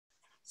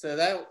So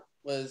that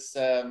was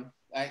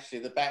actually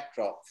the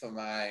backdrop for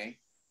my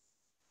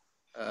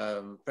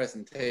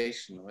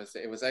presentation.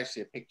 It was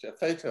actually a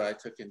photo I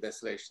took in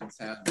Desolation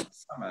Sound in the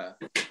summer.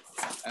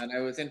 And it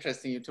was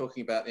interesting you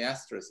talking about the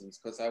asterisms,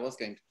 because I was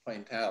going to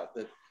point out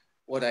that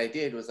what I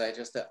did was I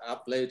just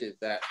uploaded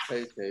that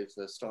photo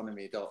to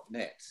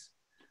astronomy.net,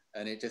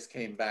 and it just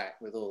came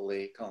back with all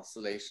the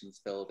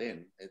constellations filled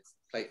in. It's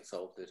plate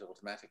solved it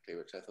automatically,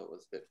 which I thought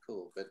was a bit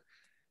cool. But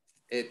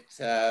it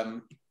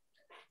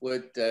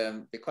would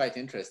be quite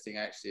interesting,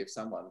 actually, if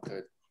someone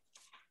could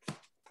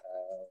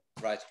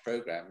write a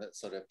program that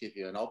sort of give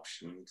you an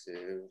option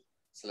to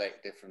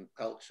select different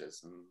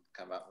cultures and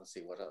come up and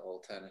see what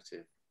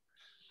alternative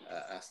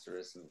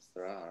asterisms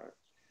there are.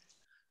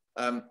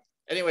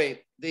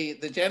 Anyway,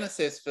 the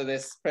genesis for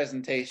this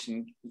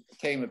presentation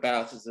came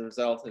about as a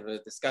result of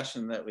a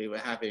discussion that we were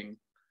having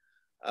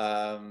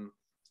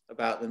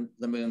about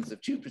the moons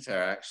of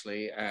Jupiter,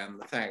 actually, and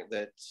the fact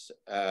that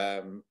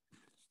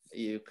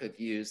you could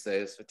use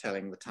those for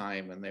telling the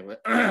time, and they were,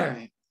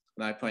 and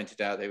I pointed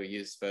out they were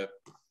used for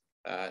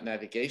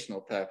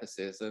navigational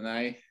purposes.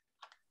 And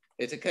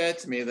it occurred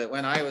to me that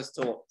when I was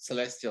taught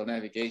celestial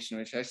navigation,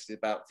 which actually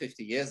about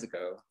 50 years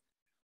ago,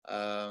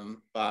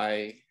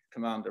 by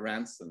Commander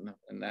Ranson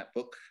in that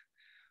book,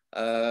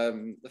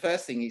 the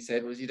first thing he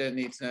said was, you don't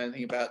need to know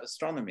anything about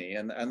astronomy.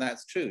 And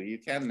that's true. You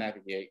can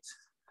navigate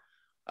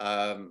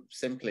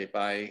simply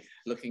by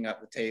looking up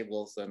the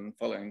tables and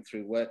following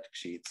through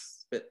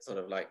worksheets. A bit sort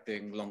of like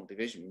doing long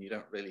division. You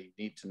don't really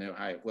need to know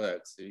how it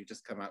works. So you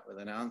just come up with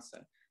an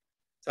answer.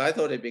 So I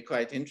thought it'd be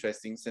quite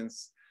interesting,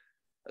 since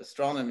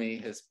astronomy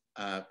has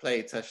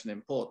played such an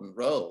important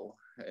role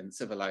in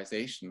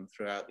civilization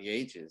throughout the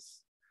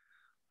ages,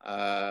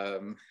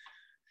 in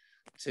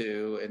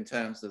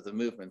terms of the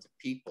movement of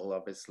people,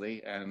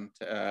 obviously, and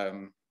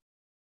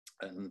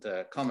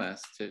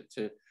commerce,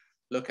 to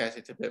look at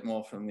it a bit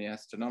more from the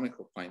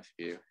astronomical point of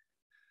view.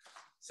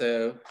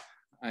 So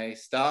I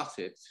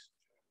started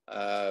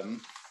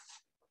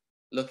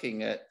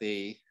looking at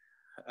the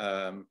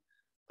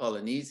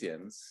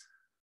Polynesians,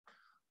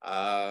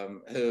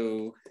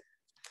 who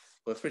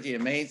were pretty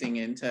amazing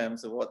in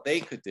terms of what they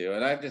could do.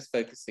 And I'm just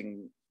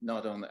focusing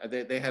not on,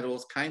 they had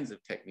all kinds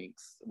of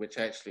techniques, which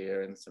actually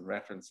are in some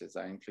references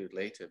I include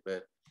later,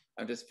 but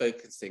I'm just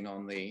focusing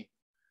on the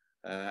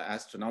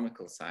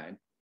astronomical side.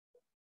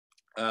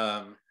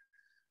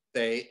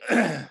 They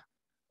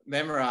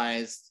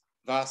memorized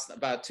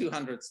about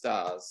 200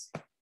 stars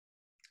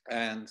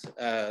and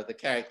the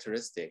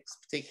characteristics,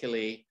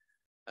 particularly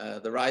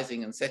the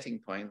rising and setting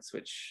points,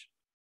 which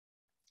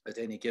at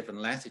any given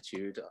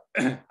latitude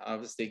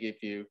obviously give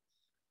you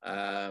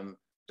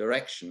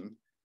direction.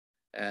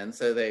 And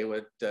so they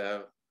would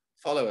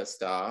follow a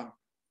star,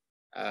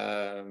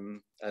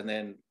 and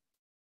then,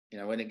 you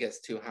know, when it gets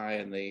too high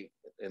in the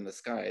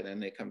sky, then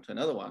they come to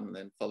another one and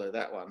then follow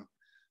that one,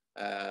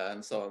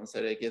 and so on.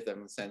 So they give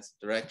them a sense of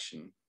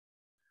direction.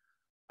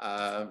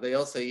 They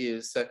also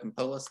use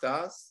circumpolar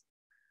stars.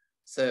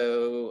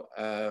 So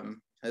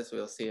as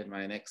we'll see in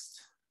my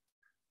next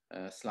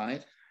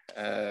slide,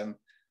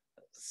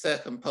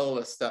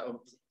 circumpolar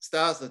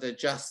stars that are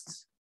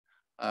just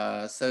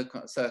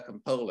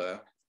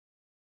circumpolar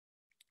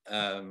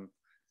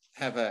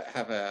have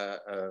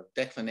a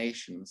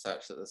declination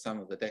such that the sum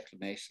of the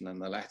declination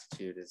and the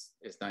latitude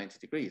is 90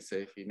 degrees. So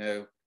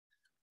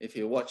if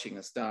you're watching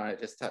a star, it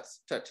just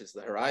touches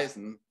the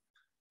horizon,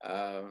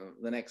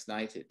 the next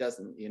night it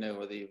doesn't, you know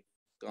whether you've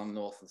gone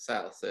north and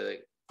south, so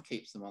it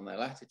keeps them on their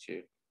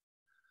latitude.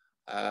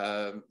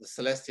 The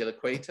celestial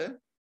equator,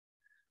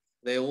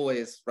 they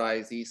always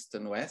rise east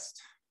and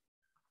west.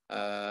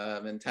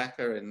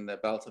 Mintaka in the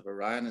belt of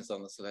Orion is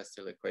on the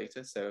celestial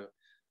equator, so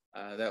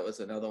that was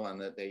another one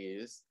that they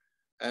used.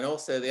 And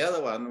also the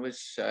other one,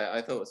 which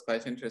I thought was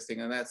quite interesting,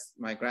 and that's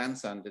my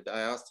grandson did. I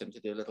asked him to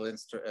do a little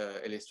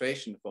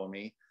illustration for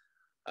me.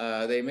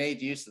 They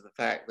made use of the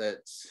fact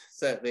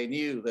that they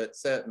knew that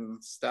certain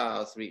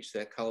stars reach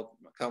their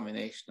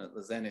culmination at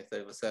the zenith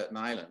over certain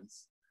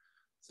islands.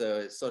 So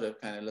it's sort of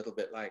kind of a little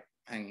bit like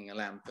hanging a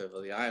lamp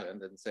over the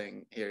island and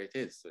saying, here it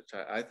is, which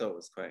I thought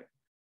was quite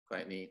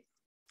neat.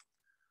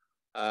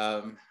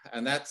 And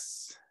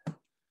that's,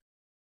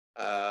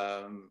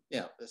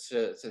 yeah,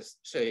 to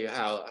show you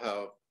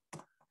how,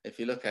 if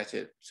you look at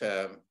it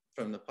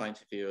from the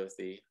point of view of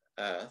the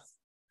Earth,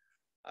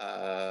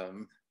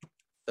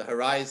 the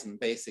horizon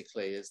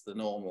basically is the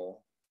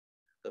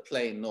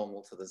plane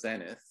normal to the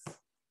zenith.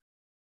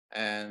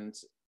 And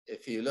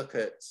if you look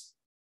at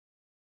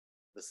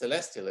the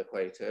celestial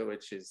equator,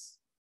 which is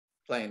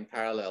plane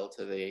parallel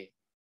to the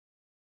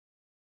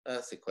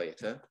Earth's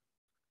equator,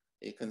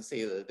 you can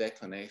see that the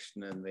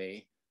declination and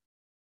the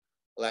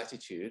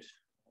latitude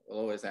will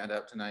always add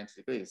up to 90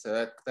 degrees.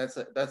 So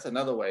that's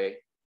another way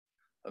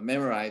of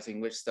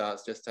memorizing which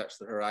stars just touch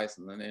the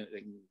horizon, and then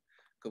it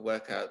could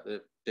work out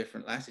the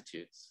different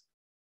latitudes.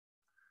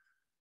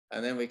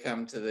 And then we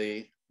come to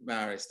the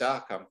Maori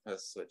star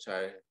compass, which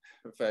I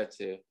referred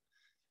to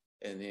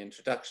in the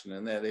introduction,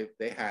 and there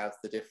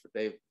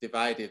they've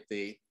divided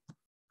the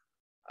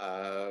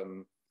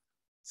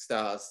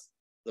stars,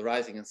 the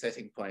rising and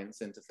setting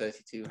points, into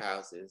 32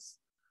 houses.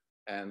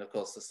 And of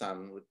course, the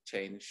sun would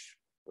change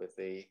with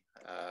the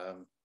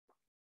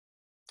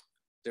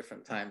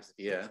different times of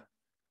year.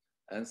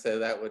 And so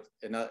that would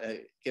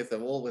give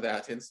them, all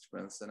without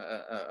instruments, and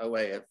a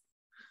way of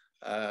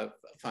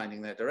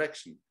finding their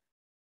direction.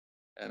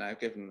 And I've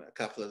given a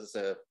couple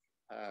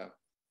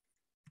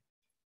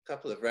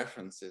of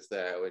references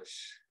there,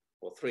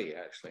 or three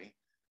actually,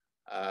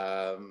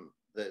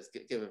 that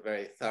give a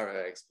very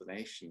thorough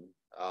explanation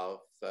of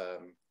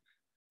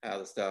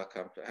how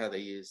they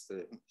use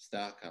the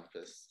star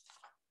compass.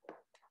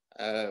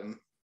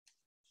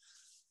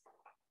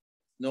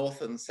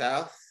 North and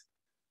south,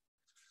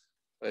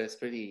 where it's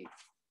pretty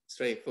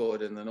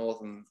straightforward in the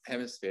northern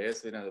hemisphere.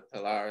 So we know the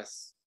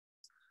Polaris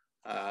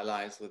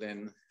lies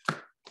within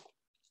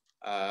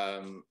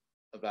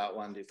about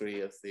 1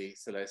 degree of the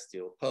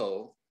celestial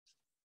pole.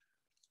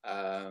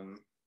 The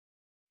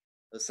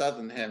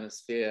southern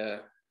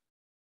hemisphere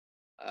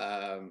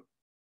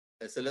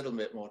is a little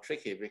bit more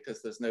tricky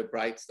because there's no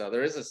bright star.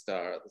 There is a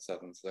star at the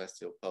southern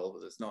celestial pole,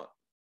 but it's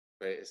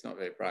not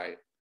very bright.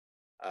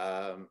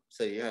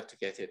 So you have to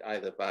get it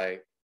either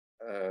by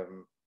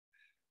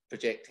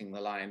projecting the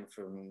line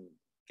from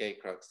Gay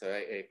Crux to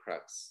A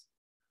Crux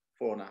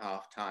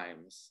 4.5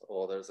 times,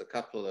 or there's a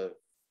couple of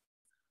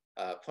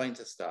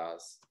pointer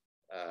stars,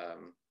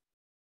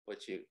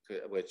 which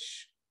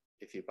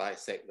if you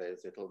bisect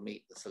those, it'll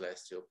meet the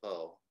celestial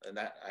pole. And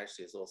that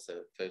actually is also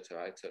a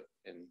photo I took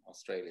in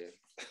Australia.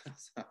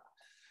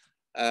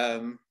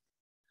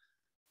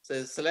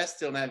 So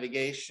celestial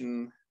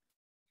navigation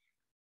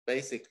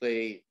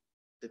basically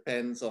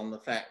depends on the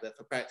fact that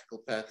for practical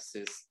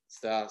purposes,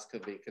 stars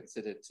could be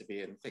considered to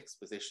be in fixed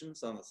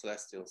positions on the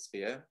celestial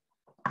sphere,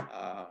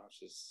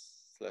 which is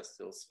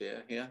celestial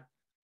sphere here.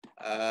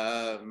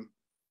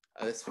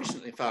 They're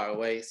sufficiently far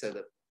away so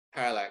that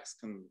parallax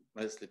can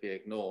mostly be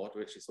ignored,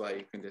 which is why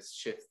you can just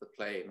shift the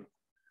plane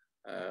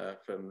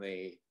from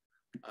the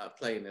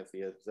plane of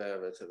the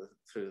observer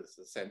through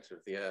the center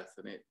of the Earth,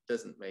 and it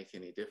doesn't make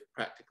any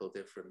practical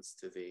difference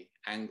to the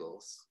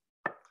angles.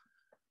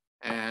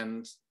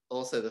 And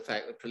also the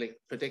fact that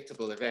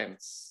predictable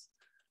events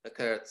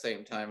occur at the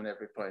same time in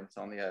every point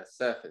on the Earth's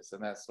surface,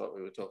 and that's what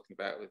we were talking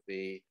about with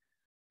the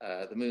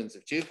moons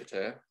of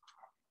Jupiter,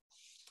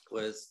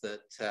 was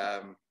that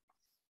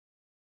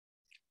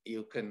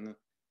you can,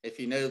 if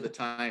you know the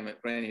time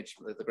at Greenwich,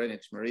 the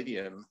Greenwich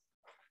meridian,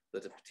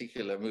 that a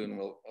particular moon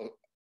will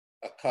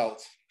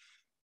occult,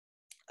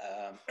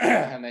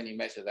 and then you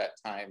measure that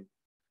time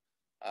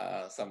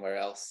somewhere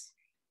else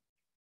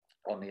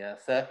on the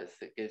Earth's surface,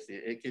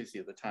 it gives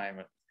you the time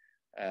at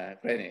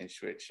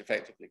Greenwich, which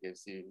effectively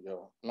gives you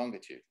your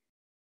longitude.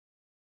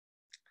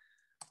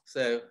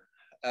 So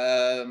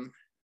for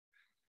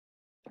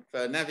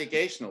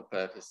navigational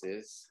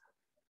purposes,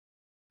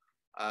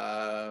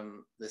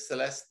 the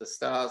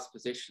star's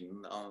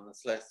position on the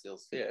celestial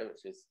sphere,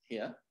 which is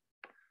here,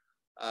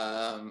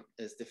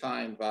 is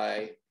defined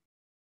by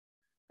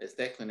its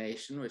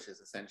declination, which is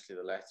essentially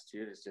the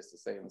latitude. It's just the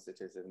same as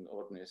it is in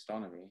ordinary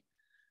astronomy,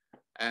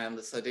 and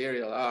the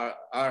sidereal R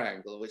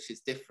angle, which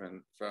is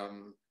different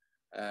from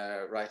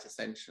right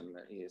ascension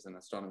that you use in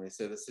astronomy.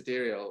 So the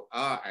sidereal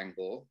R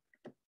angle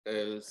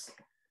goes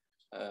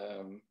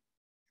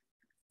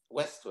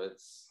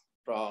westwards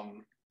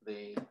from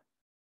the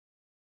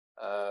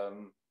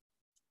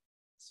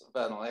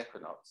vernal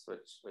equinox,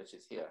 which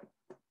is here.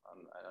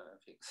 I don't know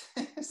if you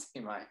can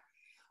see my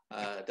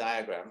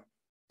diagram.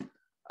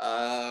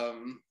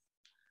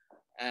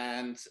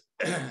 And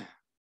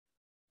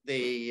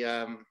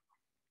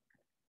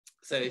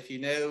so if you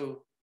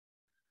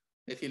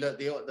look,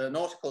 the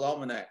nautical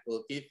almanac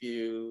will give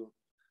you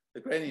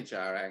the Greenwich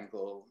hour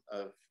angle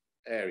of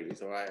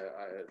Aries, or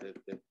the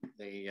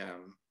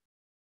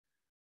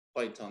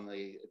point on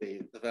the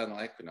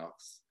vernal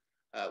equinox,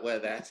 where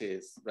that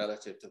is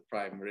relative to the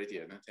prime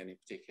meridian at any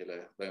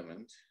particular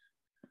moment.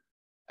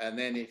 And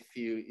then if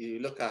you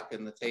look up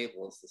in the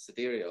tables, the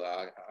sidereal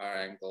R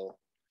angle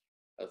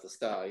of the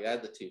star, you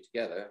add the two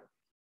together,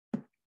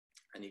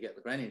 and you get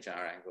the Greenwich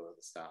hour angle of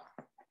the star.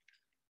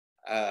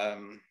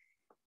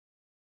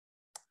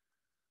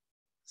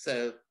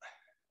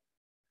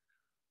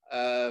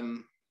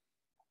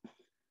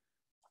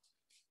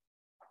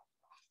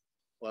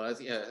 Well,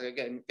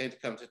 again, going to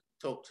come to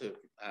talk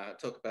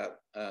about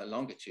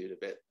longitude a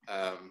bit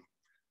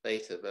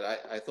later, but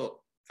I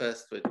thought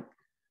first we'd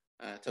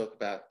talk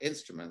about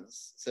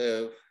instruments.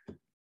 So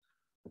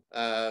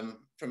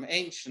from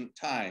ancient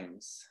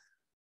times,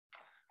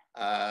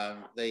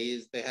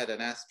 they had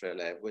an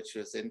astrolabe, which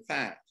was in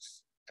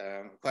fact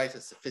quite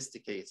a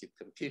sophisticated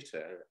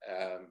computer.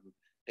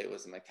 It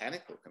was a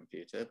mechanical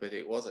computer, but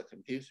it was a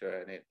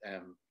computer,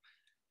 and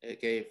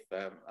it gave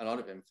a lot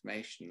of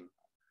information,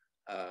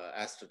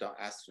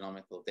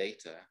 astronomical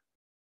data.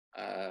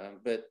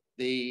 But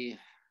the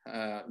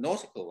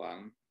nautical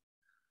one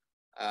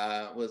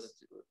was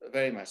a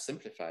very much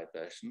simplified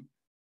version.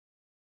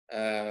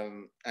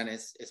 And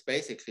it's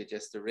basically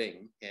just a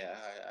ring. Yeah,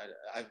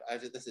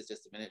 this is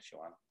just a miniature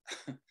one,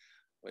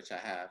 which I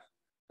have.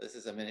 This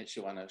is a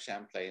miniature one of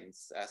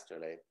Champlain's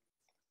astrolabe,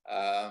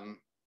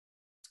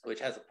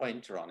 which has a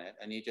pointer on it,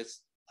 and you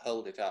just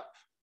hold it up,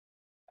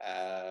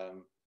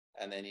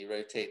 and then you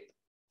rotate the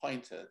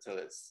pointer until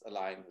it's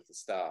aligned with the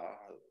star,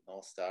 the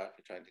North Star, if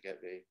you're trying to get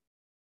the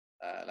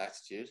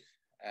latitude.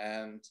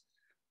 And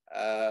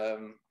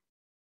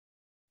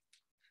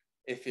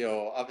if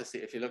you're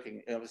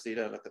looking, obviously you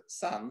don't look at the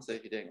sun. So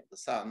if you're doing it with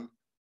the sun,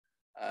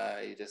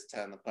 you just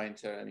turn the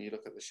pointer and you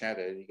look at the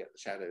shadow, you get the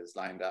shadows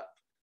lined up,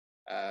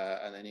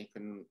 and then you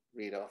can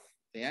read off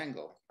the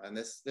angle. And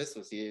this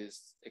was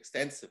used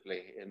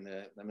extensively in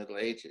the Middle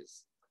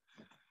Ages.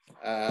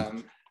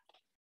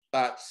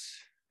 But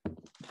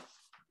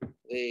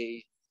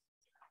the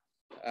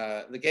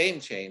game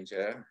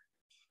changer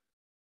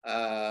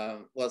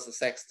was the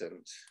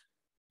sextant,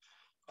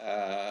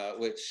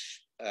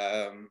 which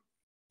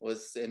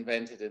was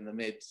invented in the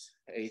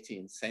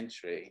mid-18th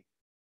century.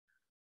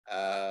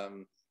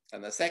 And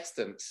the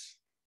sextant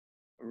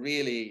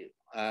really,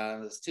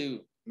 there's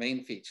two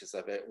main features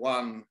of it.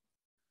 One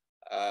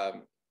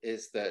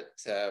is that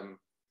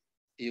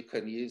you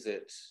can use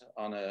it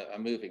on a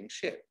moving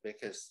ship,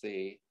 because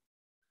the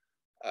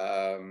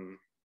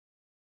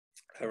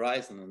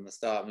horizon and the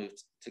star move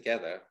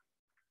together.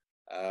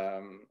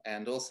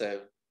 And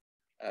also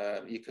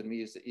you can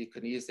use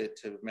it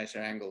to measure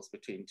angles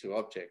between two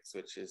objects,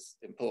 which is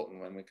important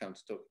when we come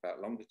to talk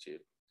about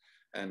longitude.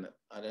 And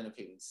I don't know if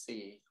you can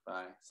see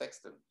my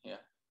sextant here.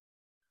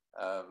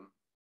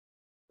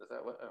 Does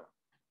that work? Oh,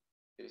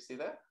 can you see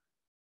that?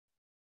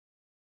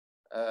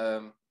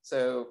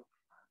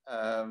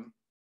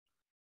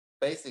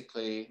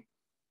 Basically,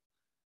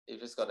 you've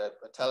just got a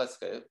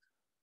telescope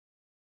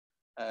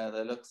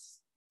that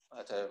looks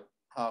at a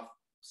half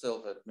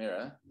silvered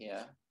mirror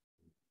here,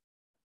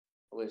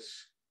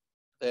 which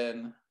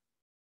then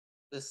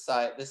this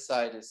side is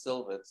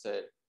silvered, so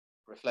it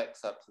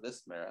reflects up to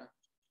this mirror,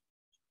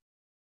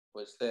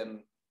 which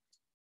then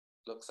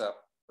looks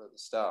up at the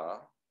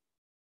star.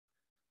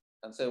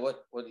 And so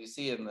what you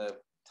see in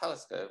the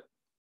telescope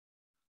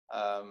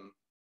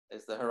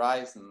is the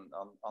horizon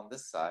on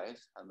this side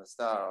and the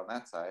star on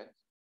that side,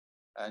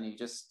 and you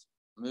just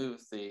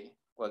move the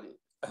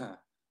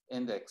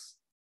index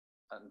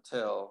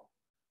until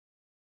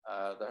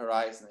the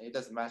horizon. It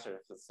doesn't matter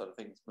if the sort of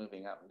thing's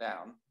moving up and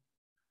down,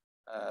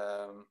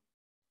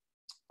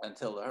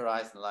 until the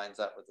horizon lines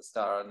up with the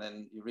star, and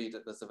then you read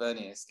it. There's a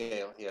Vernier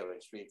scale here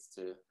which reads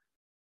to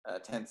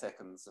 10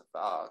 seconds of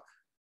arc,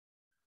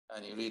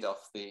 and you read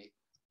off the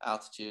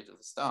altitude of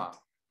the star.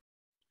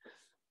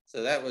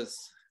 So that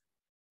was,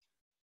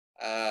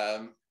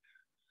 and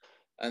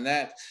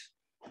that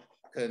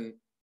can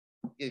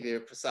give you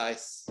a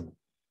precise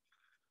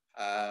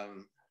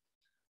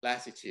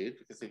latitude,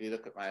 because if you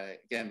look at my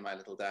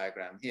little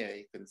diagram here,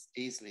 you can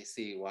easily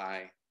see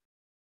why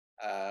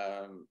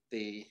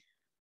the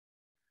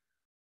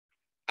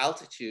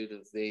altitude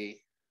of the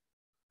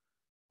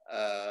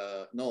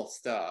North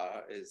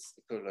Star is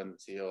equivalent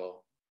to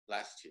your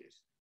latitude.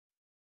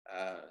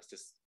 It's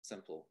just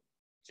simple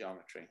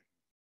geometry.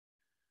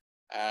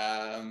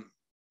 And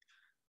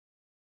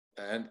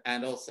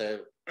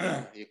also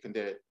you can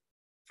do it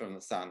from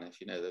the sun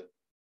if you know the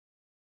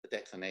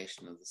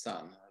declination of the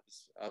sun,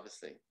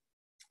 obviously.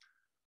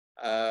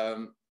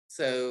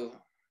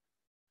 So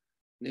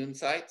noon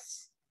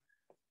sights,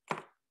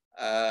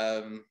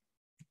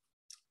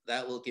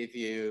 that will give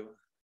you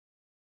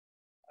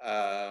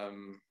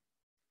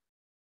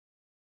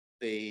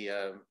the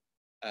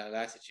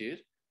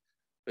latitude,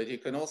 but you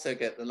can also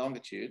get the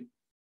longitude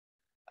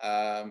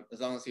as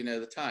long as you know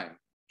the time,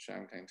 which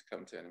I'm going to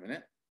come to in a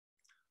minute.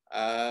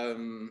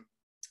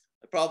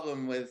 The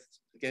problem with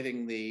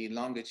getting the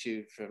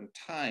longitude from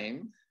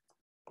time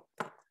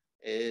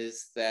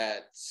is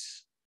that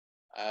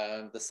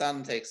the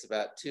sun takes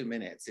about 2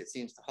 minutes. It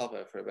seems to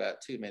hover for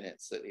about 2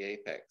 minutes at the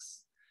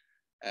apex.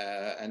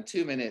 And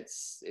 2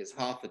 minutes is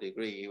half a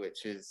degree,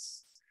 which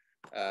is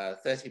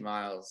 30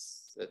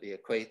 miles at the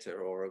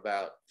equator, or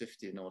about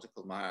 50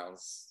 nautical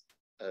miles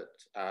at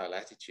our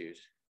latitude.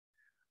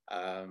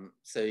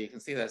 So you can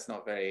see that's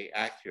not very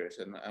accurate.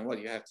 And what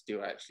you have to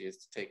do actually is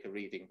to take a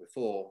reading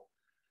before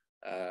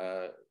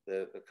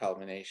the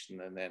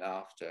culmination and then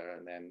after,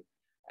 and then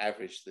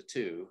average the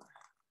two.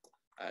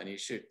 And you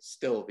should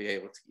still be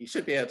able to, you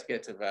should be able to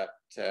get to about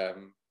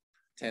 10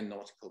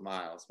 nautical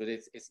miles, but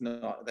it's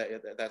not,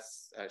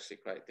 that's actually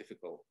quite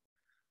difficult.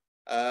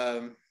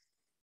 So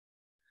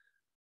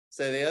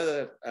the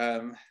other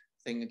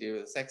thing to do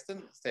with the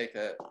sextant is take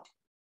a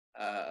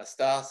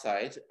star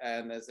sight,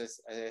 and as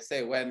I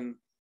say, when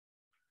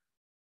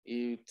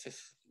you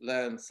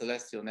learn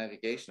celestial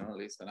navigation, or at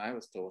least when I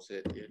was taught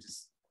it, you're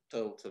just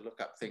told to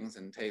look up things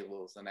in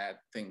tables and add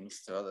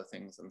things to other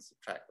things and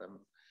subtract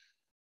them.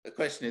 The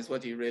question is,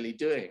 what are you really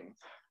doing?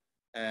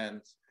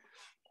 And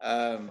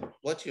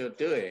what you're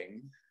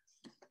doing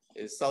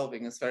is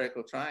solving a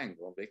spherical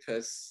triangle,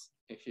 because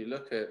if you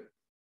look at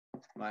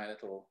my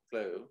little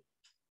globe,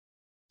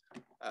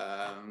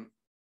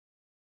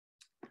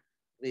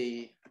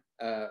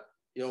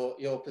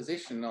 your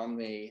position on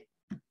the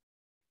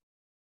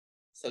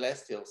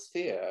celestial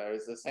sphere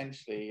is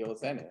essentially your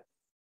zenith,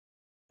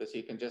 that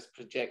you can just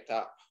project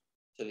up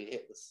till you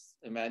hit this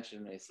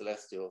imaginary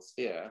celestial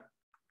sphere.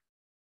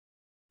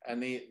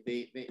 And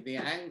the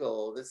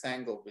angle, this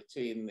angle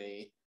between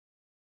the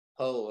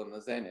pole and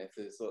the zenith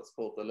is what's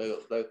called the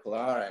local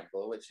R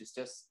angle, which is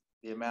just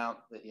the amount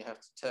that you have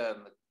to turn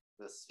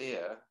the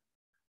sphere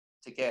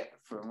to get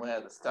from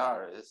where the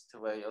star is to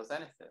where your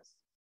zenith is.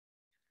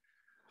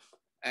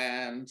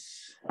 And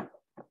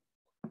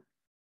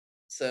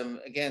some,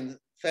 again,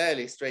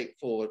 fairly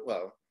straightforward,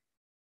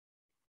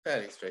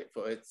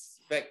 it's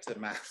vector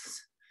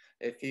maths.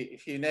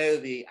 If you know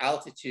the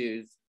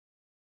altitude,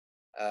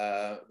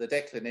 the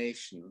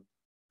declination,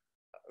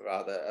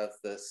 rather, of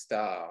the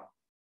star,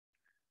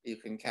 you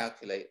can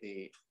calculate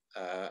the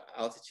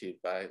altitude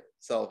by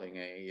solving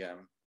a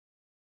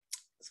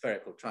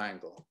spherical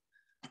triangle.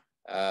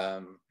 I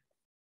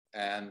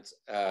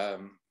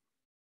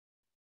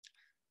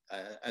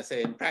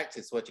say in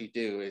practice, what you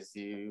do is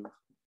you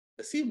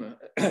assume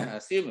a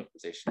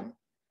position,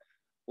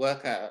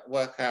 work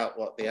out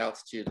what the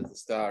altitude of the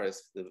star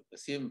is for the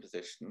assumed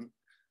position,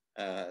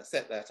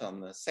 set that on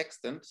the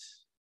sextant,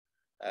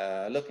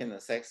 look in the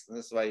sextant.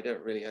 This is why you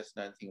don't really have to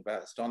know anything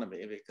about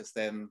astronomy, because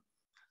then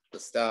the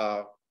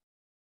star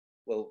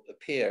will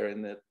appear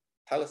in the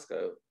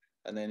telescope,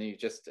 and then you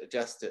just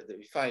adjust it,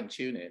 you fine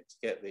tune it to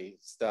get the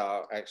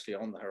star actually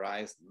on the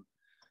horizon.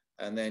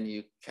 And then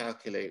you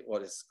calculate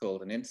what is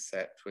called an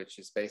intercept, which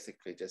is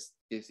basically just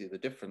gives you the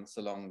difference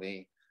along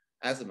the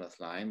azimuth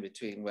line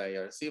between where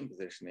your assumed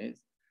position is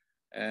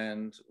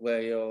and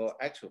where your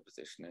actual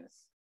position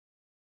is.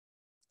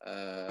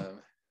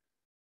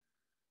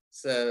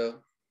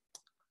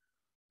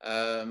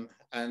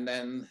 And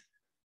then,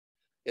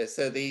 yeah,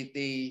 so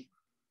they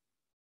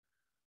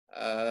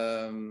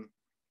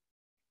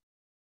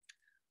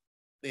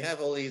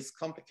have all these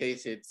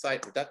complicated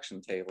site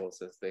reduction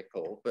tables, as they're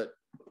called, but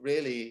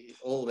really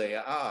all they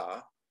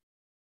are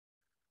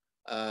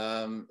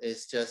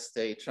is just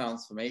a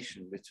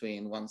transformation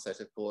between one set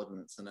of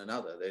coordinates and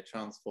another. They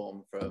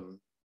transform from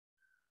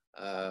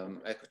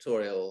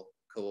equatorial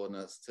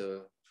coordinates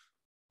to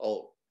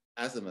alt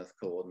azimuth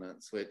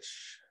coordinates,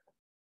 which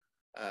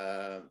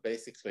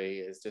basically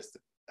is just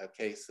a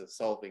case of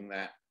solving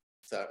that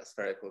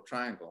spherical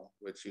triangle,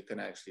 which you can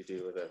actually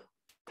do with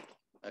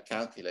a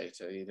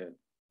calculator. You don't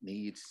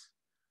need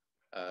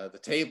the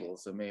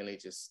tables, are merely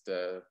just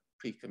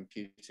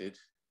pre-computed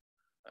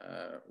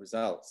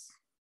results.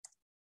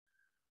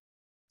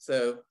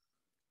 So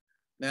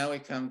now we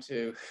come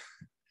to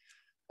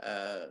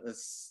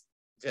this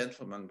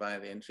gentleman by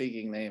the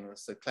intriguing name of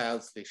Sir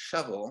Cloudesley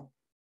Shovel.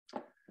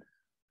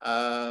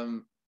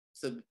 So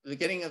the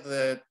beginning of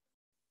the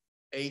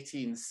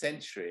 18th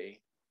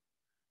century,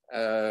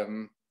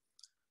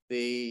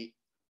 the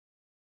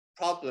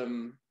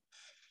problem,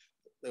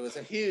 there was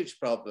a huge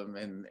problem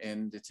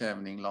in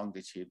determining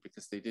longitude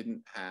because they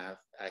didn't have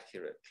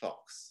accurate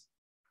clocks.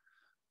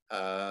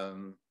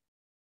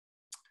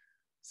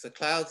 Sir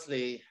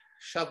Cloudesley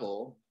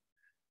Shovel,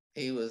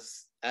 he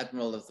was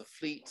admiral of the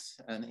fleet,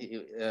 and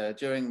he,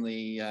 during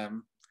the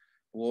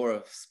War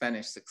of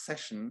Spanish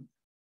Succession,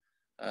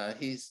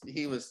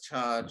 he was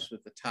charged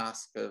with the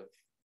task of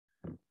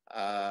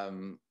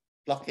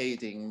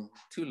blockading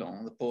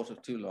Toulon, the port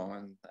of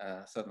Toulon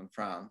in southern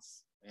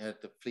France. He had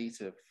a fleet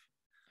of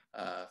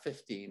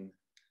 15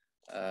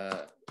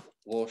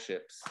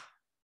 warships.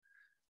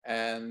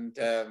 And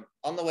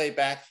on the way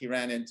back, he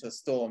ran into a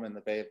storm in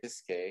the Bay of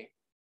Biscay.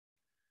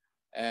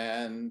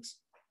 And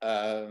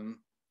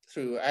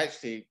through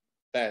actually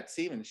bad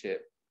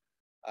seamanship,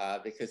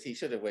 because he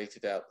should have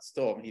waited out the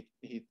storm,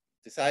 he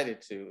tried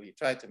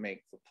to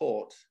make for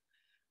port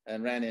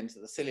and ran into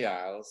the Scilly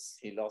Isles.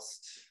 He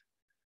lost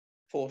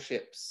 4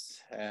 ships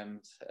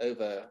and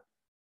over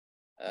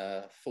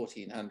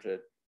 1,400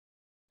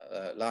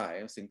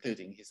 lives,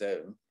 including his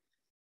own.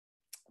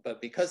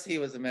 But because he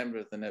was a member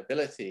of the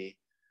nobility,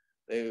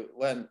 the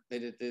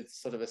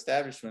sort of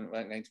establishment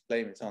weren't going to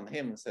blame it on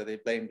him, so they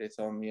blamed it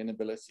on the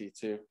inability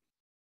to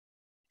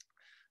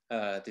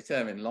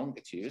determine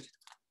longitude.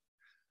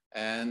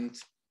 And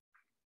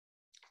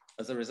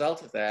as a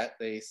result of that,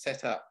 they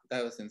set up,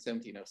 that was in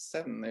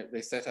 1707,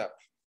 they set up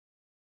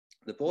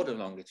the Board of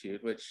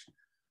Longitude, which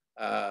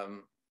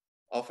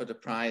offered a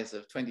prize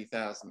of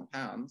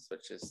 £20,000,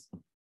 which is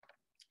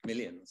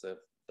millions of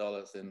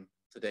dollars in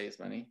today's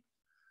money,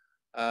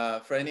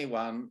 for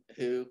anyone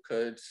who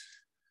could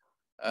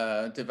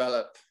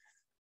develop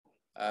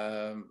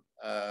a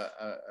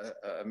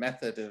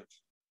method of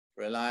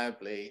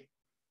reliably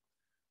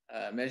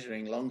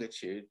measuring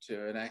longitude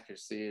to an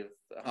accuracy of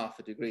half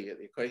a degree at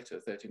the equator,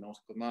 30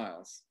 nautical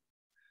miles.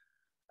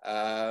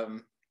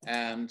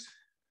 And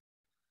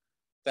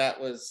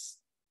that was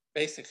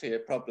basically a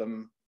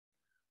problem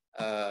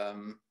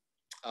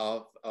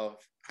of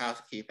how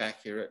to keep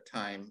accurate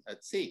time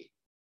at sea.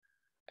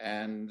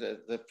 And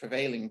the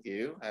prevailing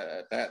view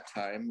at that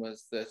time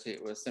was that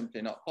it was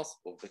simply not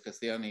possible, because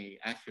the only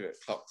accurate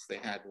clocks they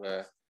had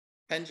were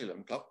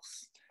pendulum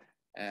clocks.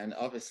 And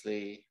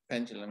obviously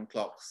pendulum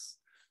clocks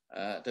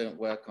don't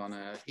work on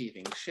a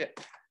heaving ship.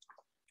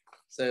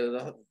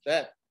 So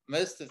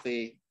most of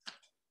the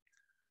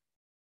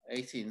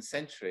 18th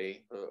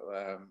century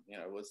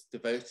was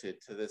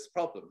devoted to this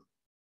problem.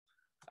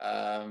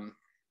 And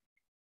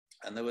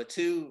there were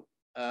two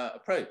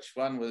approaches.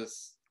 One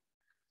was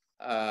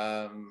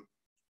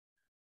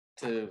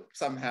to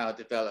somehow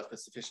develop a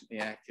sufficiently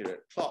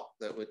accurate clock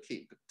that would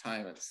keep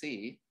time at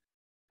sea,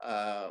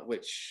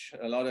 which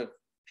a lot of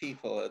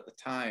people at the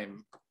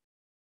time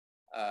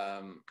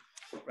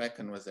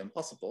reckon was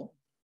impossible.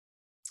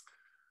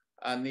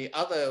 And the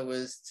other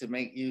was to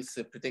make use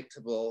of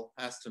predictable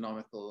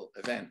astronomical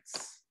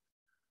events.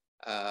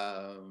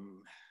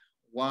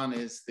 One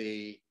is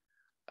the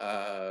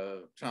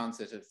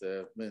transit of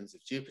the moons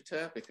of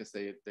Jupiter, because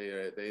they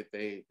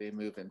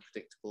move in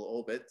predictable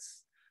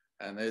orbits,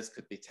 and those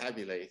could be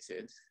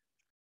tabulated.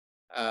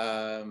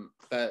 But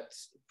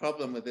the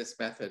problem with this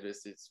method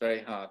is it's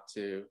very hard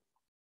to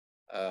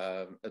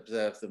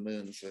observe the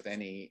moons with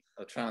any,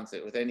 or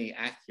transit with any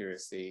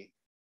accuracy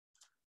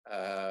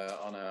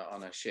on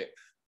a ship.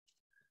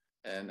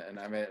 And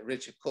I mean,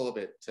 Richard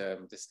Corbett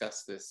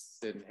discussed this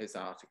in his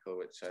article,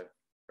 which I've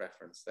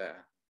referenced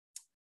there.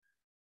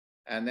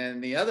 And then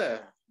the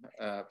other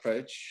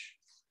approach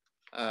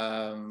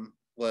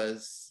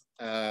was,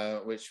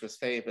 which was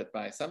favored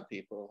by some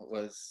people,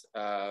 was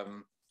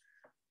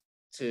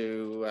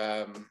to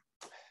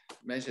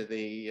measure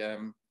the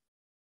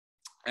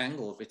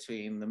angle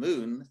between the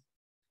moon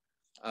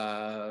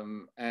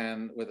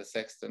and with a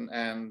sextant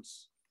and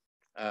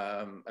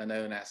a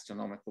known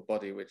astronomical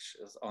body which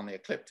is on the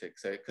ecliptic.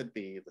 So it could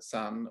be the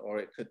sun, or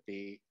it could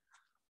be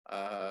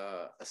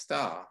a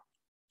star.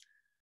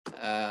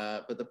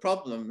 But the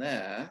problem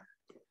there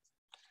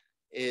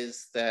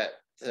is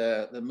that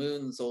the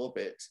moon's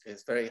orbit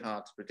is very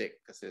hard to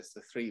predict, because it's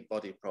the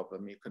three-body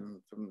problem. You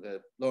can, from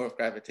the law of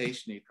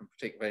gravitation, you can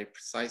predict very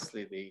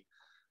precisely the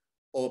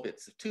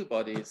orbits of two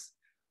bodies.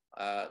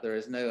 There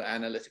is no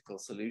analytical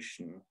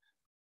solution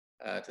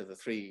to the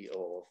three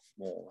or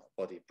more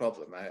body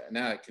problem.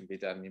 Now it can be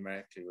done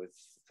numerically with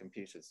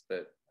computers,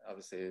 but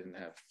obviously they didn't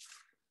have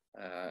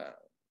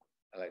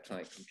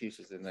electronic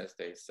computers in those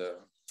days.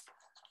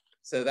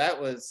 So that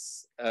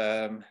was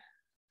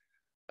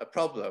a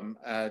problem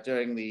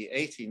during the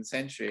 18th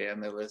century,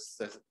 and there was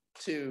there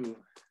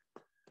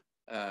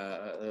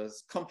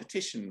was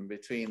competition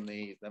between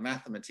the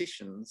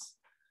mathematicians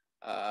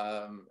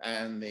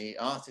and the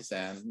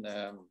artisan,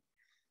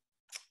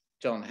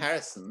 John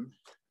Harrison,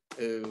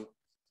 who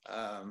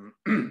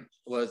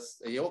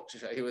was a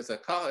Yorkshire. He was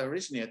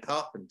originally a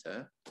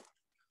carpenter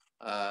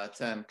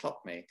turned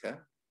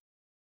clockmaker,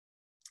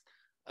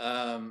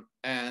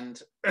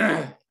 and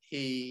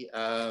he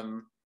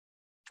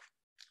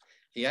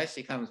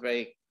actually comes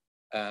very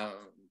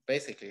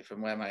basically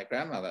from where my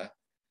grandmother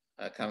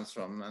comes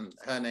from, and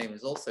her name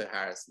is also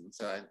Harrison.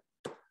 So I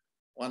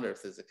wonder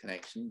if there's a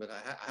connection, but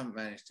I haven't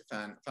managed to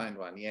find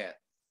one yet.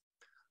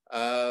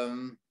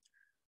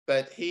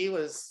 But he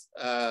was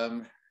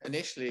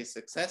initially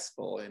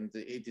successful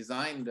he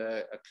designed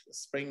a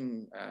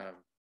spring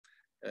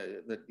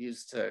that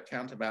used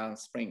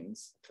counterbalance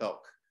springs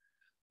clock,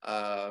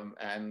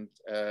 and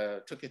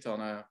took it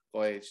on a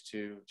voyage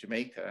to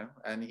Jamaica,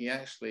 and he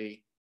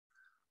actually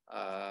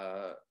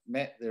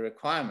met the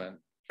requirement,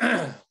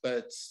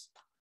 but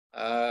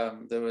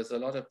there was a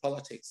lot of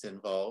politics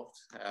involved.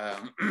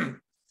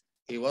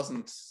 He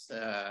wasn't,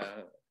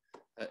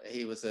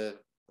 he was a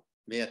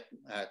mere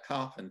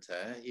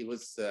carpenter. He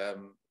was,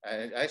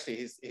 actually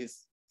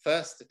his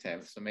first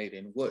attempts were made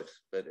in wood,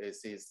 but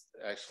his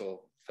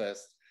actual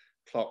first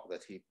clock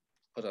that he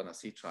put on a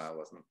sea trial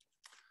wasn't.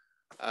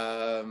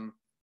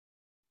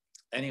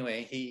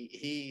 Anyway,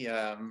 he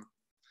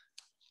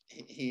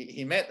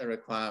met the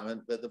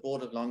requirement, but the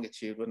Board of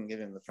Longitude wouldn't give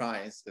him the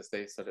prize, because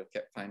they sort of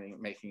kept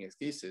making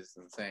excuses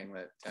and saying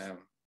that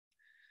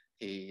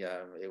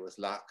it was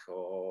luck,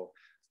 or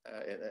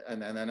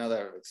and then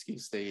another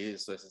excuse they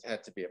used was it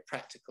had to be a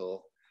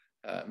practical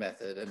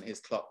method, and his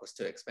clock was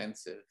too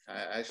expensive.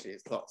 Actually,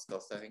 his clocks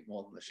cost, I think,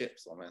 more than the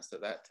ships almost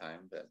at that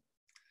time. But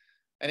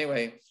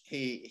anyway,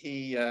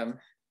 he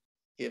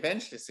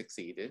eventually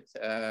succeeded,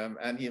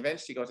 and he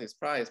eventually got his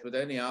prize, but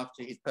only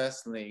after he'd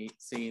personally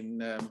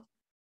seen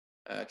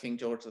King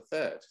George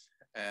III.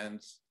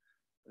 And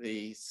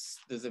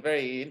there's a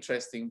very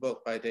interesting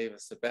book by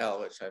David Sabel,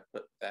 which I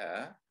put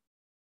there,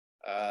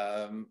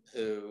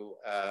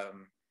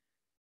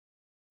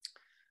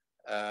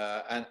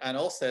 and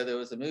also there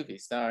was a movie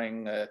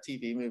starring, a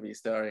TV movie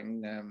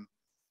starring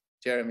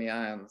Jeremy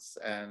Irons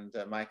and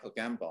Michael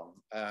Gambon,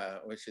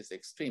 which is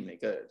extremely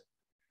good.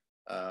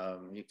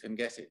 You can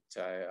get it.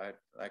 I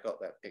got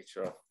that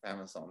picture off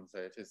Amazon, so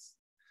it is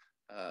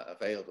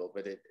available,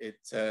 but it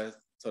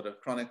sort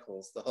of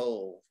chronicles the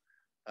whole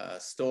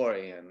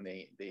story and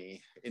the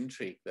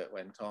intrigue that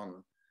went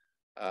on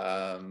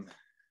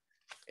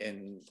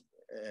in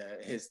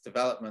his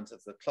development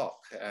of the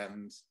clock,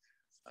 and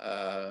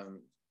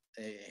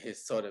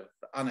his sort of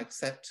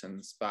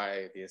unacceptance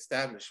by the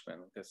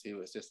establishment, because he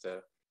was just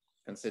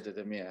considered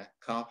a mere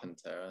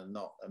carpenter and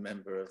not a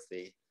member of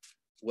the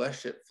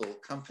worshipful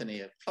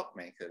company of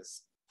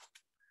clockmakers.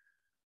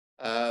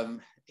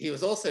 He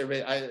was also,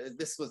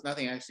 this was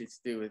nothing actually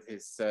to do with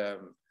his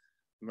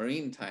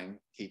marine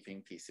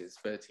timekeeping pieces,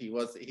 but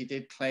he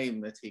did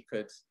claim that he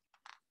could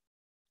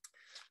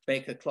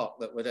make a clock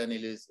that would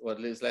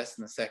lose less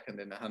than a second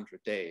in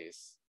 100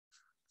 days,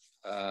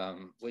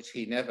 which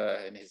he never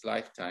in his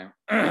lifetime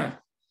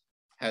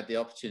had the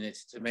opportunity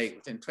to make.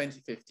 But in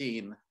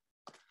 2015,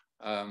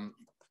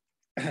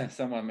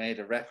 someone made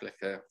a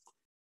replica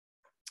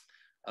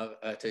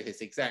to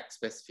his exact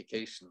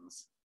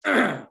specifications,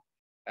 and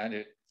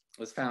it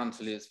was found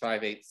to lose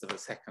 5/8 of a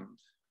second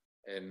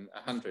in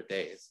 100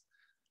 days,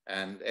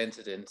 and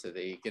entered into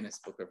the Guinness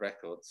Book of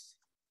Records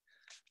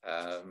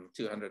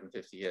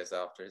 250 years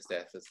after his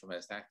death as the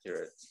most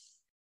accurate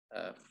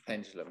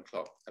pendulum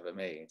clock ever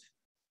made.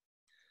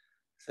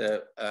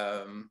 So,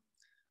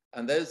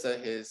 and those are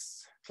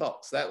his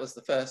clocks. That was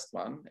the first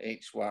one,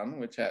 H1,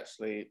 which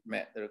actually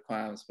met the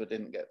requirements but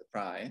didn't get the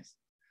prize.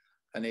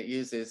 And it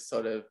uses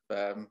sort of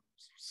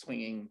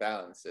swinging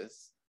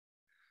balances.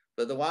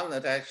 But the one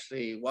that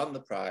actually won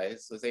the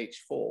prize was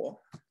H4,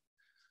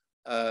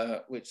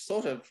 which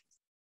sort of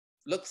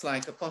looks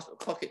like a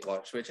pocket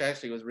watch, which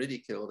actually was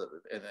ridiculed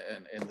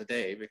in the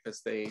day,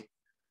 because they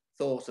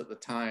thought at the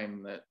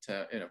time that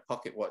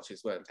pocket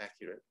watches weren't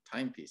accurate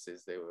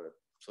timepieces. They were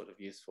sort of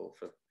useful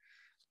for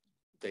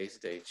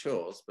day-to-day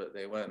chores, but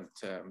they weren't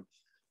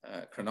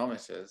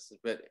chronometers.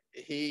 But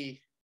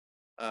he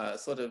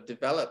sort of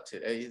developed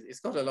it.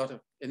 It's got a lot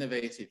of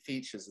innovative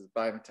features, as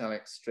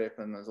bimetallic strip,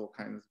 and there's all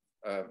kinds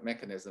of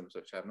mechanisms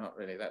which I'm not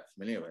really that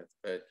familiar with.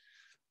 But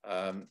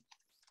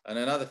and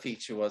another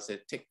feature was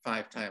it ticked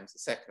 5 times a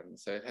second,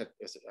 so it had,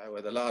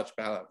 with a large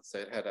balance, so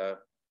it had a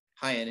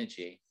high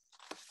energy,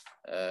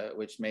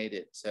 which made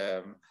it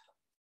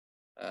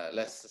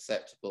less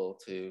susceptible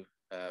to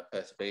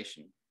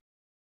perturbation.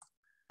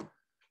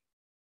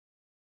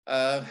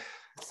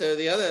 So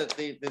the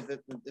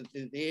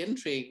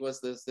intrigue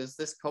was there's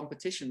this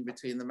competition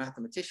between the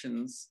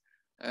mathematicians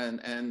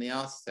and the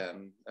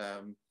artisan,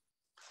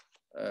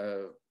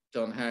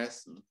 John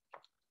Harrison,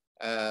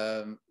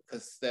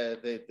 because a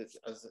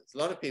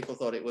lot of people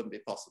thought it wouldn't be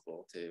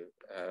possible to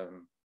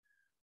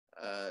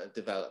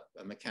develop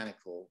a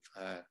mechanical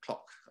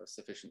clock of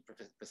sufficient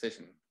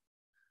precision.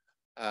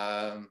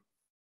 And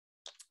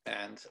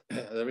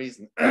the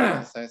reason,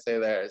 as I say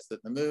there, is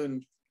that the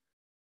moon,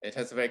 it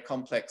has a very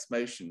complex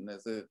motion.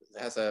 It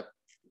has a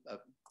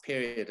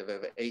period of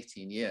over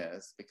 18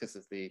 years because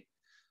of the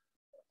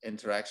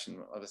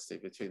interaction, obviously,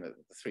 between the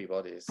 3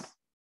 bodies.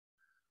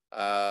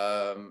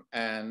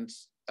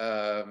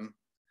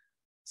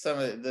 Some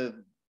of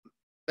the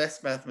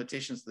best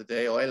mathematicians of the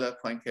day, Euler,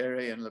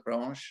 Poincaré, and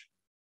Lagrange,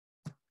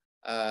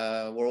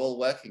 were all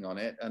working on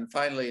it. And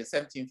finally, in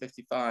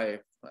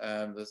 1755,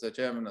 there's a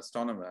German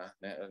astronomer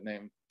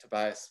named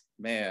Tobias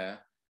Mayer,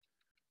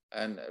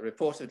 and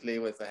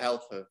reportedly with the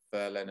help of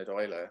Leonhard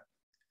Euler,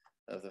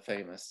 of the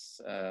famous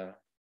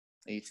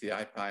e to the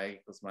I pi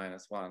equals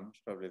 -1,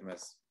 probably the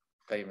most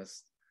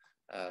famous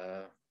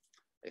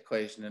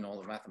equation in all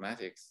of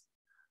mathematics.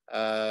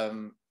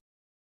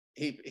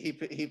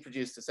 He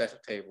produced a set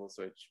of tables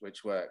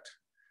which worked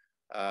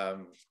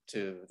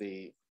to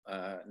the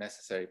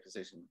necessary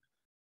precision.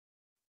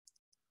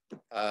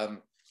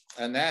 And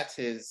that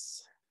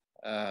is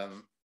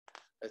a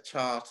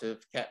chart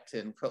of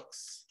Captain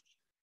Cook's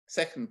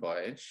second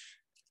voyage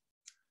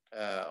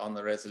on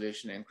the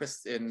Resolution in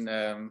Christmas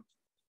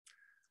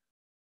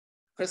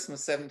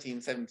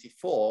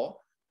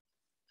 1774.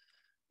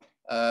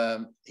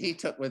 He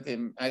took with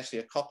him actually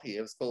a copy,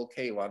 it was called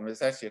K1, it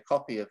was actually a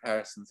copy of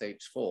Harrison's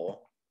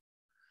H4.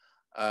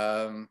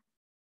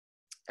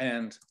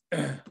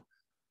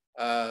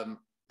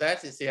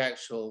 That is the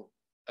actual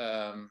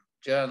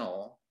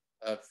journal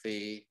of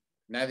the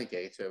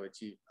navigator,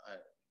 which you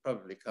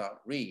probably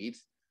can't read.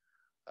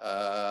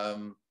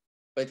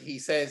 But he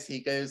says he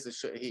goes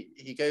ashore,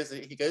 he goes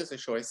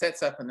ashore, he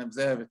sets up an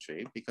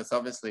observatory, because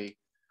obviously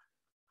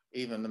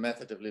even the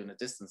method of lunar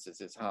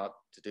distances is hard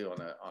to do on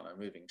a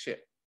moving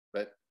ship.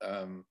 But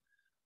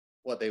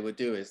what they would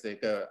do is they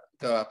go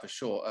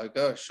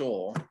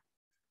ashore,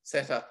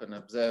 set up an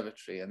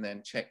observatory, and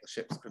then check the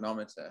ship's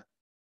chronometer.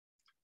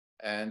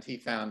 And he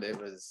found it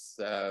was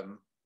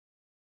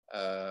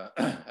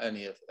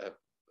only a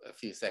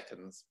few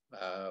seconds.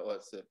 It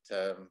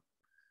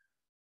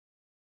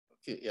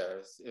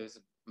was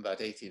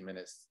about 18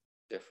 minutes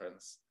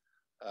difference.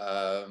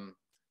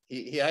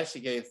 He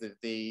actually gave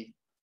the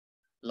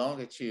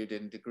longitude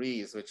in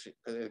degrees, which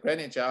the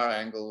Greenwich hour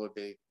angle would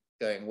be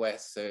going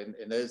west. So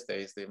in those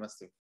days, they must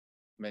have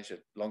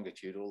measured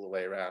longitude all the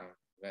way around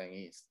going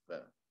east.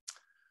 But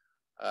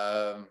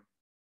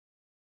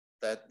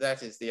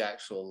that is the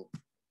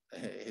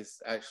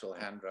his actual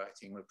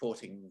handwriting,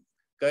 reporting,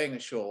 going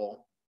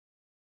ashore,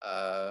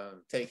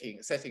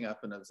 setting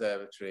up an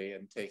observatory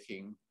and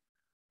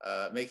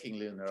making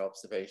lunar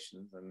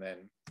observations, and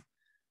then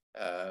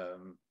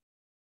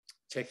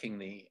checking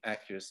the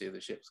accuracy of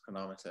the ship's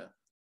chronometer.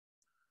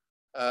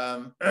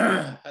 And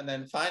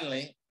then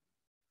finally,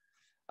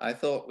 I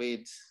thought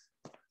we'd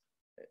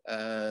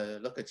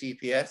look at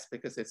GPS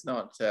because it's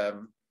not,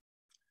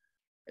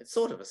 it's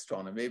sort of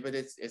astronomy, but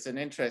it's an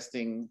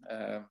interesting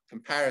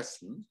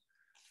comparison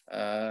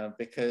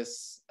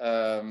because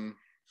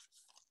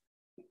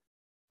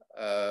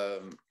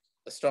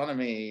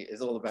astronomy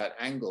is all about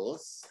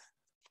angles,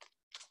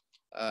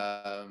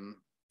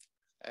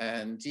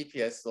 and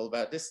GPS is all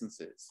about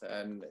distances.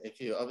 And if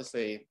you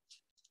obviously,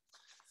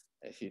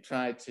 if you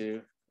try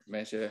to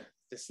measure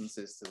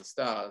distances to the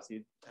stars,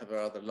 you'd have a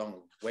rather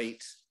long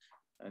wait,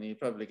 and you'd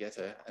probably get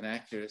an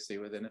accuracy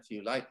within a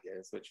few light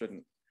years, which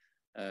wouldn't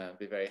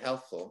be very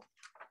helpful.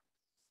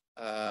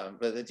 But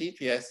the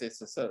GPS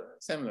is a sort of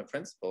similar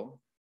principle.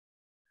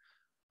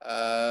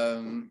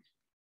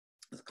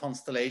 It's a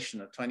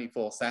constellation of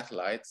 24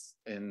 satellites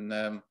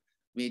in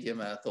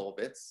medium Earth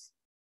orbits,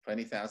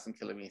 20,000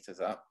 kilometers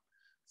up.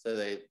 So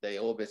they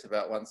orbit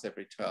about once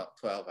every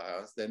 12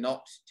 hours. They're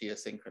not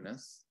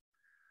geosynchronous.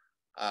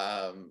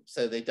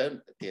 So they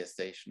don't appear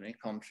stationary,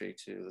 contrary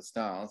to the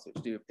stars,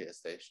 which do appear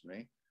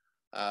stationary.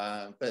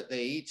 But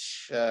they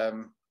each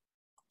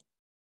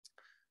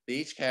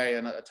carry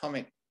an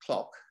atomic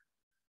clock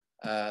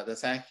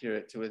that's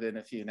accurate to within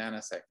a few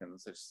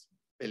nanoseconds, which is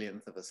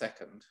billionth of a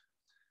second,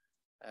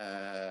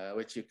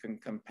 which you can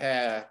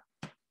compare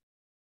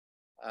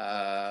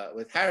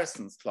with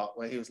Harrison's clock,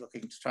 where he was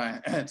looking to try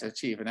to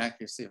achieve an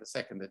accuracy of a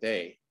second a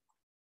day.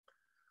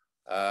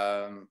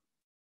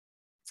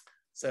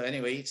 So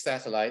anyway, each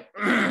satellite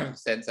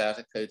sends out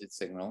a coded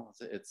signal.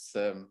 It's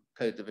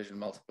code division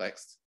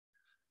multiplexed,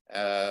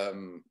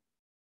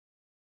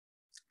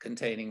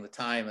 containing the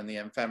time and the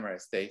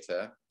ephemeris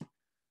data,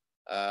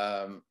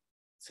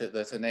 so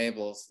that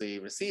enables the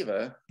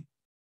receiver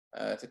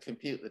to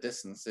compute the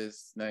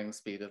distances, knowing the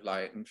speed of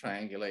light, and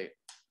triangulate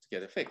to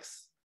get a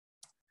fix.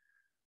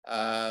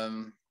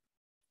 But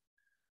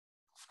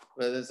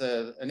there's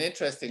an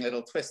interesting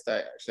little twist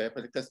actually,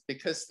 because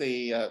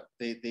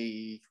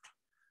the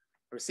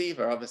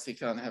receiver obviously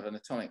can't have an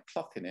atomic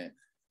clock in it,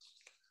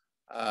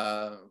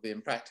 be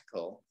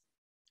impractical.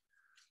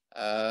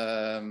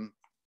 But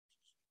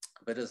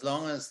as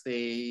long as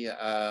the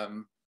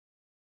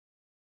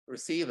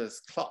receiver's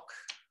clock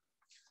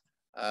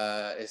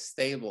is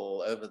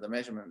stable over the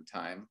measurement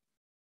time,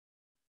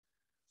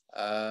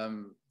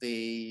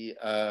 the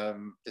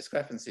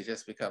discrepancy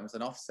just becomes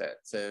an offset.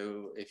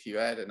 So if you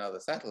add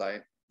another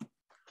satellite,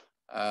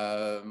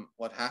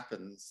 what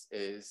happens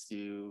is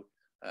the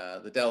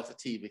delta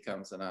t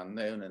becomes an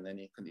unknown, and then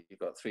you've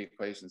got 3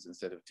 equations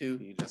instead of 2.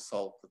 You just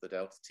solve for the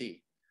delta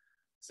t.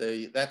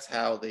 So that's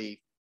how the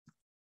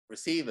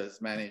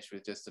receivers manage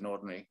with just an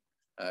ordinary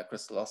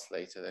crystal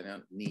oscillator. They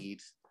don't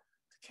need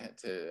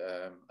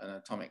an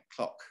atomic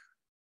clock.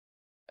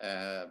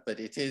 But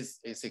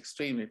it's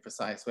extremely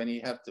precise when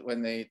you have to,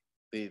 when they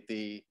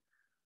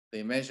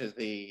measure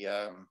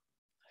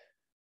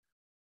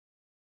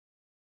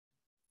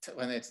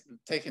when they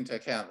take into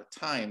account the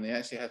time, they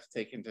actually have to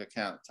take into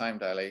account time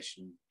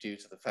dilation due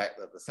to the fact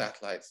that the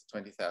satellite's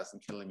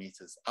 20,000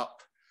 kilometers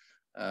up,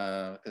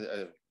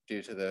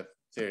 due to the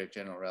theory of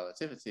general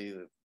relativity,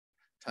 the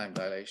time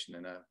dilation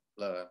in a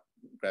lower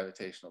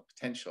gravitational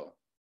potential.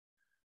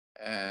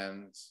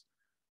 And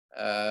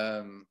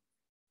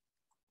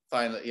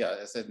finally, yeah,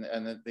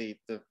 and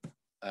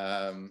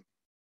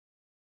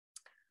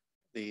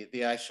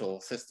the actual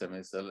system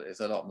is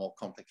a lot more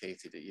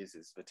complicated. It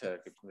uses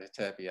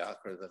Viterbi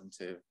algorithm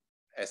to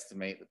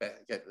estimate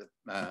get the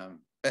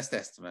best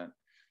estimate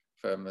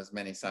from as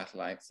many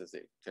satellites as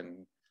it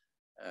can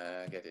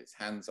get its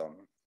hands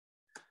on.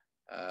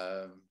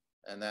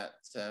 And that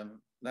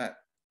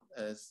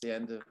is the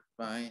end of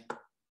my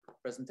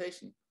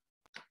presentation.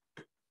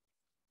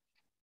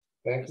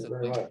 Thank you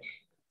very much.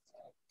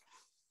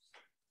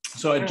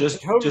 So I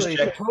just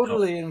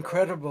totally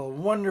incredible,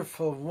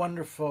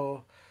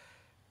 wonderful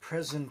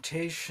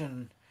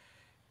presentation.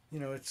 You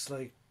know, it's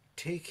like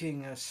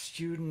taking a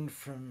student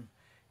from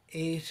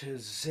A to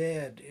Z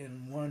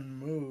in one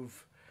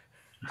move.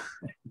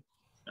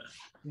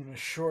 In a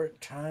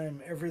short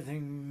time,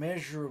 everything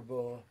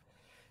measurable,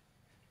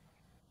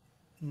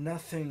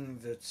 nothing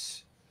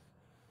that's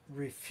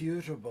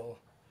refutable.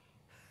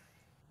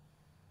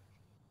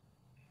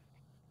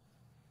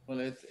 Well,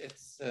 it's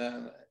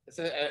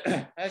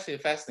actually a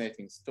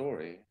fascinating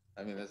story.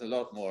 I mean, there's a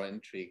lot more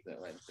intrigue that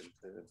went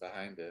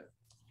behind it.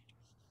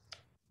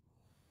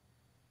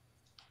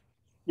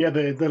 Yeah,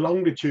 the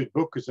Longitude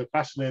book is a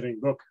fascinating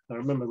book. I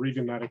remember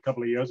reading that a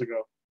couple of years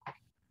ago.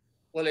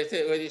 Well,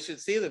 you should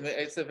see them.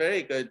 It's a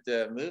very good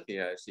movie,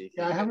 actually.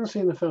 Yeah, I haven't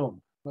seen the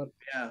film, but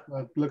yeah,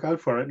 I'll look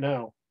out for it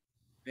now.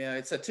 Yeah,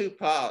 it's a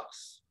 2-part.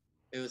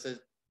 It was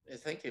I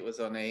think it was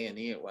on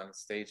A&E at one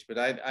stage, but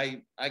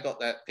I got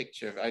that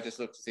picture. I just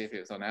looked to see if it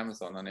was on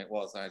Amazon, and it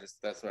was.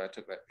 That's where I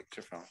took that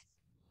picture from.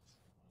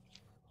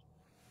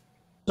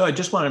 So I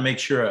just want to make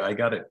sure I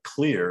got it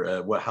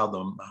clear how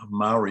the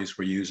Maoris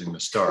were using the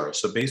stars.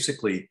 So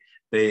basically,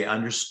 they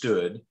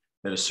understood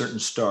that a certain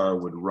star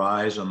would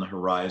rise on the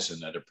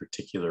horizon at a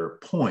particular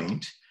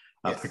point,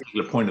 yes, a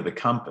particular point of the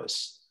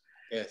compass.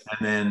 Yes.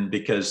 And then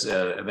because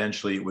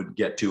eventually it would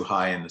get too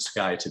high in the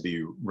sky to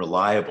be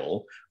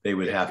reliable, they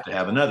would have to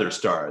have another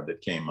star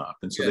that came up.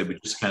 And so they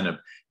would just kind of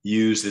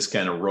use this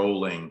kind of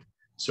rolling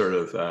sort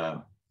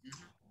of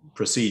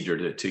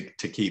procedure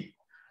to keep,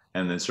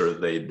 and then sort of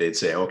they'd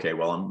say, okay,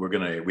 well,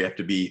 we have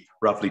to be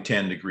roughly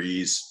 10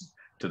 degrees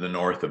to the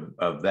north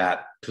of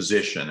that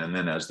position. And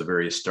then as the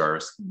various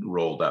stars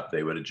rolled up,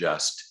 they would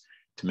adjust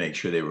to make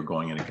sure they were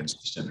going in a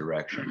consistent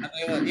direction.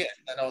 And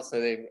also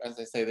as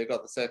I say, they've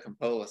got the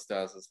circumpolar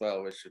stars as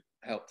well, which should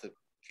help to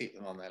keep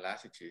them on their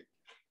latitude.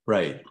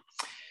 Right.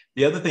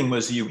 The other thing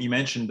was you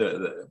mentioned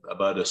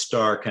about a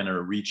star kind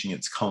of reaching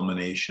its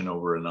culmination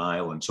over an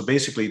island. So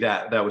basically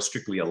that was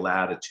strictly a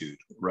latitude,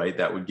 right?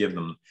 That would give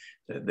them,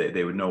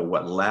 they would know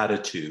what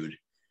latitude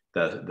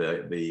the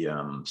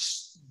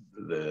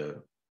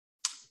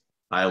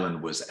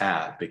island was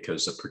at,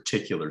 because a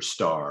particular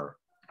star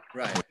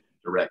went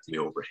directly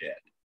overhead.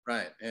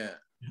 Right, yeah.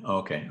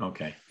 Okay,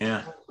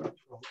 yeah.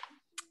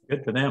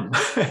 Good for them.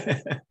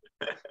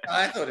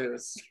 I thought it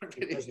was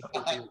pretty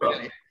fun,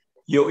 really.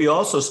 You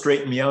also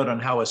straightened me out on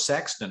how a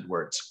sextant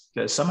works.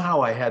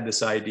 Somehow I had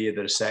this idea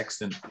that a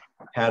sextant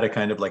had a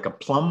kind of like a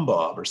plumb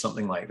bob or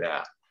something like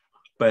that.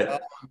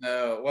 But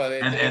no, well,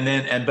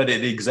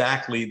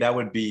 that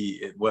would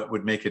be what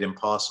would make it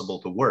impossible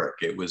to work.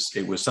 It was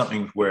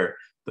something where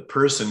the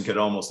person could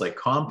almost like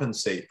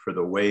compensate for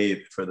the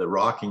wave, for the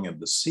rocking of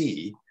the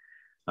sea,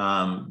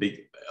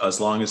 as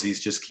long as he's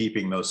just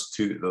keeping those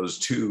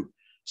two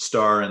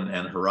star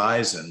and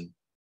horizon.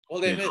 Well,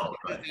 they move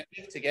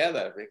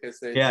together because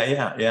they.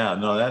 Yeah.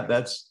 No,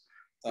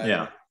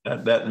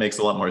 that makes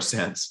a lot more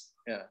sense.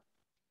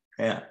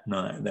 Yeah.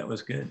 No, that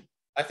was good.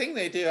 I think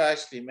they do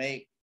actually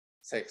make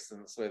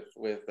sextants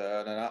with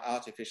an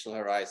artificial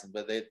horizon,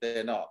 but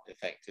they're not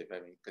effective. I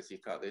mean, because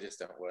they just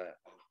don't work.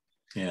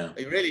 Yeah.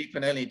 You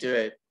can only do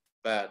it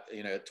about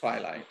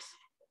twilight.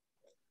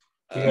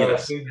 During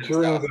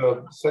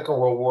the Second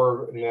World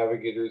War,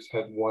 navigators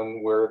had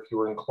one where if you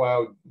were in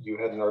cloud, you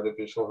had an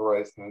artificial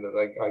horizon that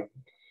I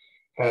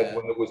had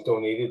one that was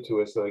donated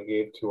to us that I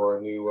gave to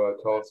our new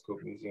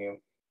telescope museum.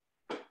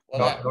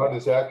 Well, not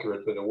as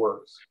accurate, but it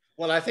works.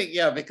 Well, I think,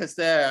 because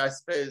I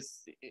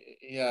suppose,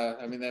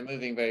 I mean, they're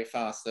moving very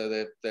fast, so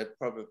they're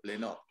probably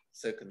not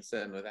so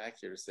concerned with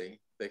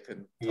accuracy. They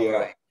can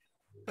tolerate.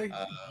 Like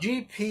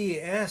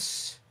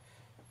GPS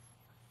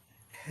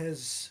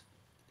has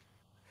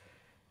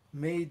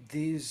made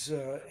these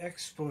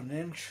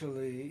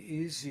exponentially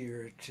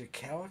easier to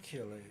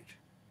calculate.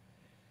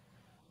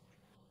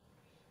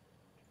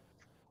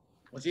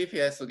 Well,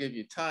 GPS will give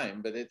you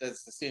time, but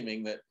that's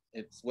assuming that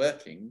it's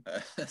working.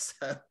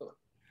 So,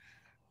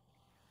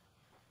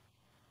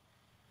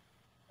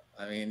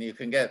 I mean, you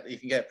can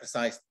get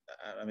precise.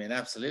 I mean,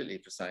 absolutely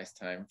precise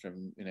time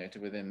from to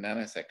within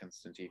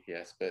nanoseconds from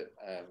GPS. But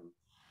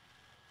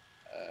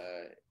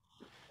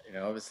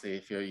obviously,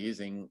 if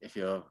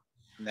you're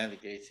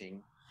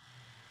navigating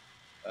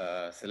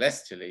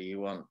celestially, you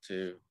want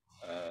to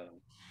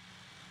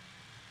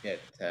get.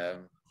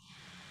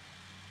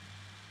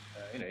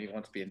 You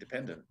want to be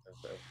independent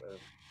of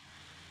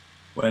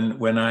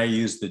When I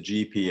use the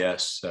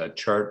GPS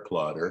chart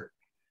plotter,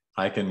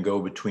 I can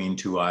go between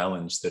two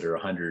islands that are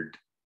 100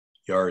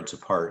 yards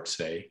apart,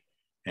 say,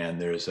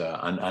 and there's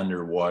an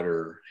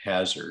underwater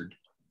hazard,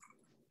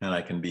 and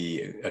I can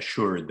be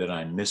assured that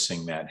I'm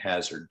missing that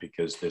hazard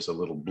because there's a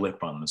little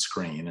blip on the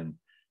screen,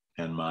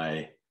 and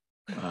my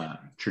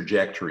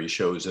trajectory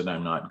shows that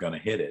I'm not going to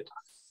hit it.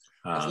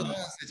 As long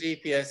as the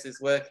GPS is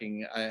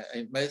working,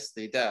 it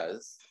mostly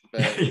does.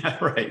 But yeah,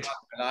 right. Keep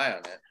an eye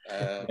on it.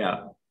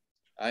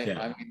 I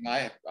mean,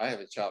 I have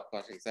a chart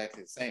plot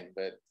exactly the same,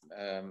 but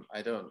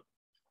I don't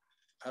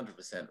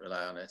 100%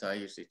 rely on it. I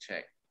usually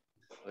check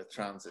with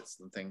transits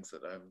and things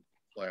that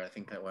where it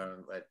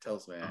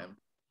tells me I am.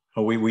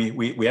 Oh,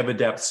 we have a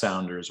depth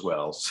sounder as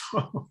well.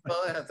 So.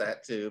 Well, I have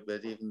that too,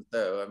 but even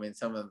though, I mean,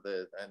 and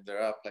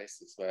there are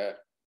places where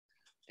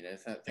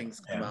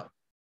things come up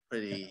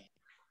pretty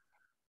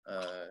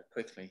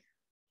quickly.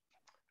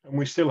 And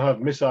we still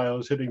have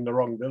missiles hitting the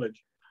wrong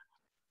village.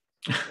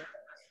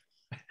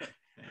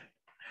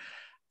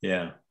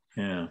 Yeah.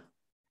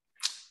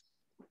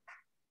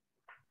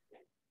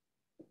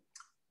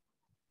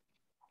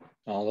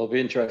 It'll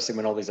be interesting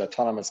when all these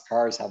autonomous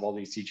cars have all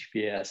these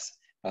GPS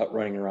out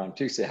running around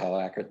too, see how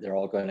accurate they're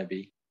all going to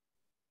be.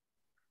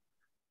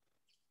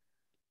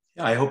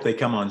 I hope they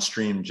come on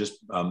stream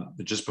just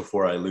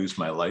before I lose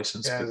my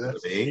license because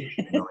of age.